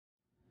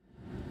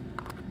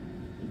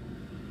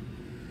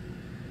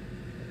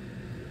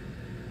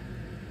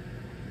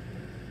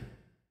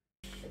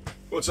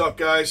What's up,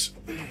 guys?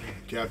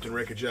 Captain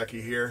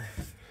Rickajecki here,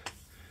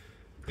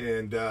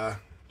 and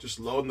just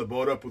loading the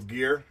boat up with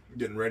gear,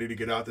 getting ready to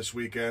get out this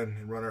weekend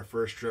and run our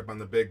first trip on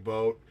the big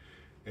boat.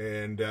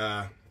 And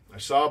I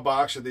saw a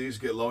box of these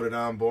get loaded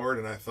on board,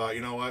 and I thought,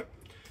 you know what?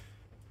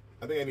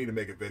 I think I need to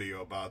make a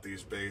video about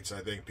these baits.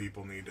 I think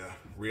people need to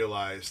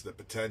realize the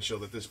potential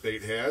that this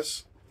bait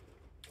has.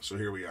 So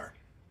here we are.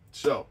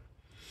 So,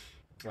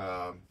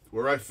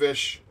 where I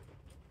fish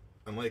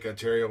on Lake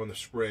Ontario in the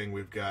spring,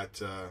 we've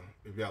got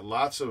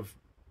lots of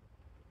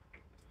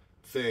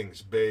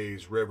things,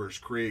 bays, rivers,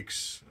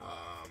 creeks,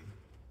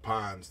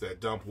 ponds that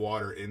dump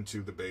water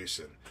into the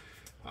basin.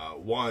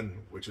 One,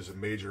 which is a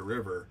major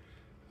river,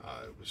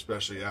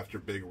 especially after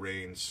big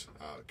rains,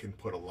 can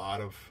put a lot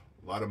of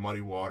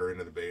muddy water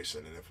into the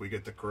basin, and if we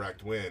get the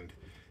correct wind,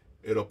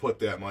 it'll put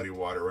that muddy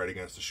water right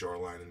against the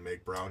shoreline and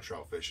make brown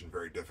trout fishing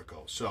very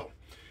difficult. So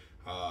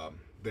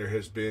there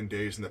has been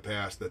days in the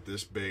past that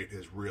this bait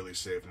has really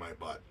saved my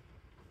butt.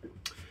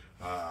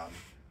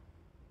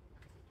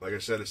 Like I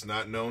said, it's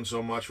not known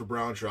so much for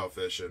brown trout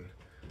fishing,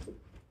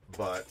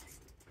 but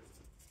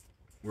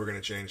we're going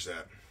to change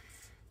that.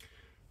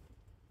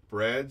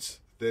 Brad's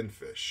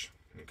ThinFish,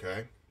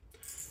 okay?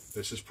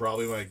 This is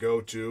probably my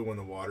go-to when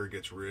the water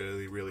gets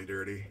really, really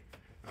dirty,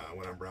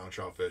 when I'm brown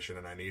trout fishing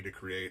and I need to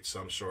create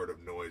some sort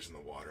of noise in the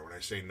water. When I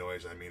say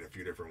noise, I mean a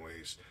few different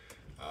ways.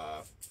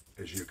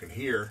 As you can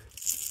hear,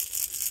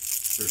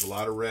 there's a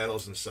lot of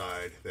rattles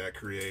inside that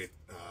create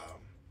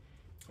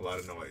a lot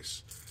of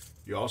noise.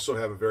 You also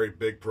have a very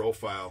big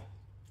profile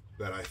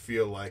that I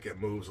feel like it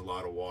moves a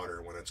lot of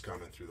water when it's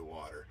coming through the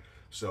water.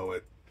 So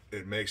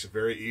it makes it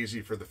very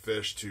easy for the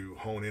fish to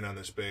hone in on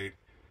this bait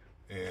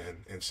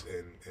and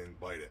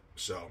bite it.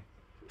 So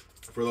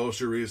for those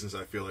two reasons,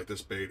 I feel like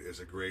this bait is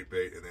a great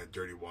bait in that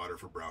dirty water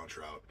for brown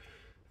trout.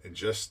 And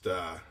just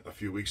a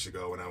few weeks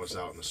ago when I was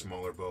out in the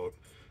smaller boat,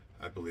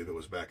 I believe it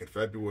was back in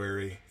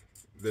February,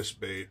 this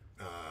bait,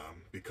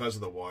 because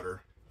of the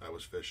water I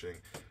was fishing,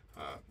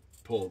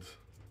 pulled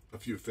a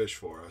few fish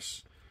for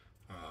us.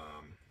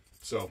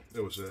 So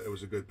it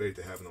was a good bait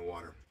to have in the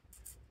water.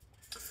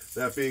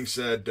 That being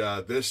said,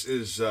 this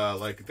is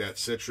like that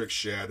citric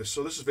shad.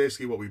 So this is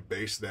basically what we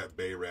base that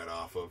bay rat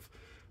off of,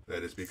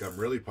 that has become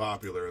really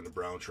popular in the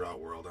brown trout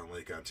world on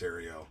Lake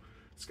Ontario.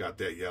 It's got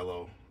that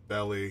yellow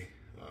belly,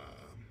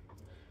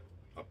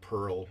 a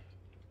pearl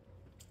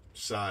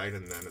side,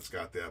 and then it's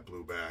got that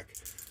blue back.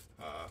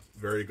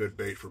 Very good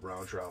bait for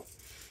brown trout.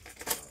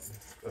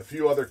 A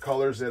few other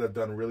colors that have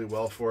done really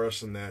well for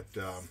us in that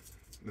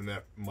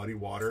muddy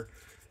water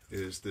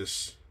is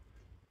this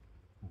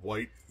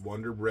white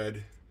Wonder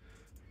Bread.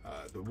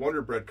 The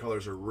Wonder Bread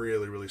colors are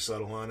really, really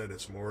subtle on it.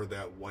 It's more of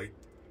that white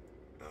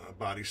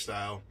body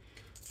style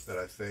that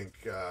I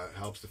think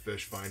helps the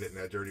fish find it in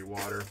that dirty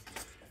water.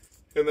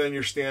 And then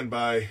your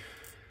standby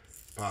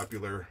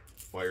popular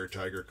Fire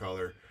Tiger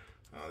color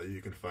that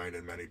you can find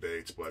in many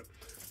baits. But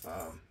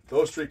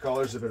those three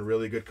colors have been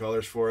really good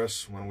colors for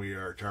us when we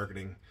are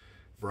targeting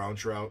brown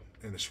trout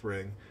in the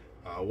spring.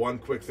 One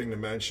quick thing to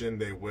mention,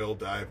 they will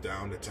dive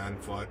down to 10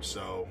 foot,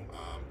 so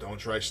don't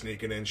try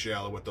sneaking in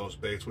shallow with those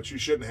baits, which you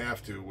shouldn't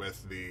have to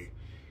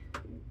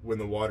when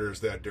the water is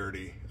that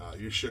dirty.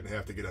 You shouldn't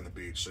have to get on the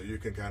beach, so you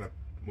can kind of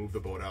move the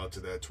boat out to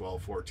that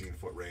 12, 14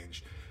 foot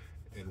range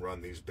and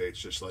run these baits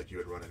just like you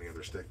would run any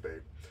other stick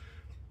bait.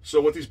 So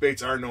what these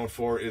baits are known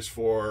for is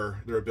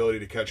for their ability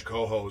to catch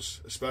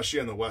cohos, especially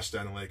on the west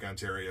end of Lake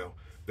Ontario.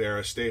 They're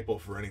a staple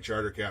for any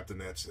charter captain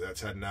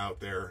that's heading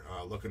out there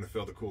looking to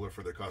fill the cooler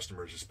for their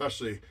customers,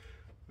 especially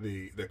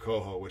the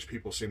coho, which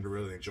people seem to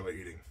really enjoy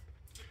eating.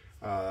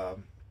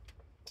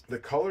 The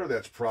color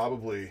that's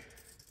probably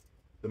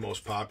the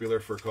most popular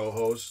for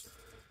cohos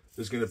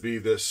is going to be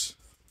this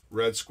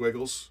red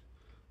squiggles.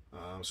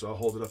 So I'll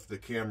hold it up to the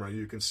camera.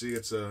 You can see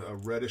it's a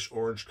reddish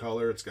orange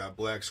color. It's got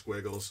black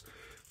squiggles.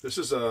 This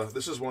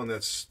is one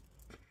that's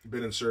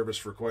been in service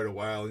for quite a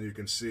while, and you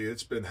can see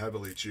it's been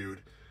heavily chewed.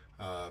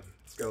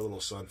 It's got a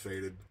little sun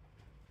faded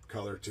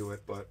color to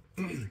it, but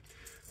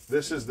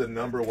this is the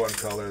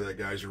 #1 color that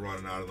guys are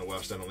running out on the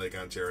west end of Lake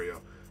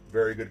Ontario.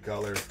 Very good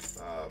color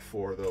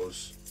for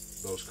those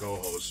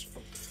cohos.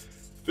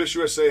 Fish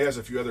USA has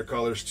a few other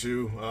colors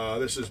too.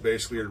 This is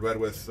basically a red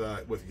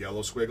with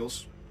yellow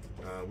squiggles.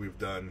 We've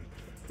done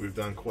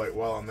quite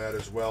well on that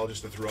as well,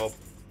 just to throw up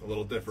a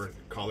little different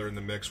color in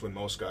the mix when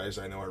most guys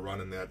I know are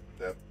running that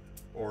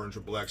orange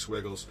or black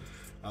squiggles.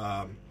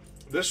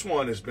 This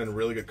one has been a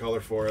really good color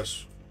for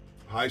us.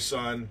 High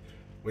sun,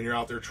 when you're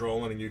out there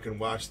trolling and you can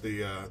watch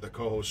the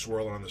coho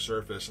swirling on the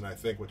surface, and I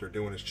think what they're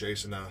doing is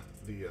chasing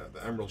the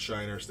emerald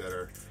shiners that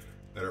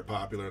are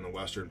popular in the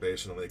western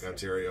basin of Lake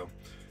Ontario.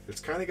 It's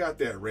kind of got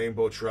that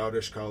rainbow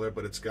troutish color,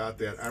 but it's got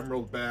that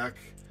emerald back,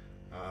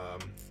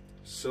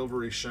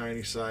 silvery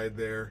shiny side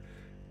there,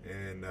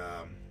 and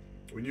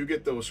when you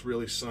get those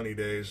really sunny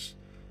days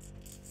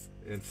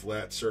and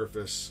flat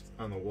surface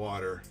on the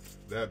water,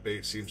 that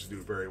bait seems to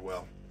do very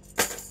well.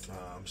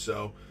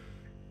 So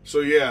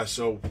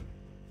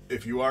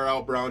if you are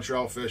out brown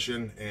trout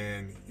fishing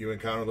and you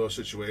encounter those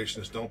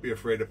situations, don't be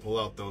afraid to pull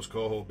out those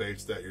coho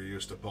baits that you're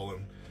used to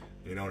pulling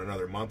you know, in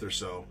another month or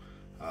so.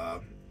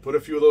 Put a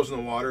few of those in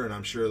the water, and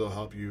I'm sure they'll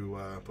help you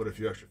put a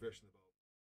few extra fish in the boat.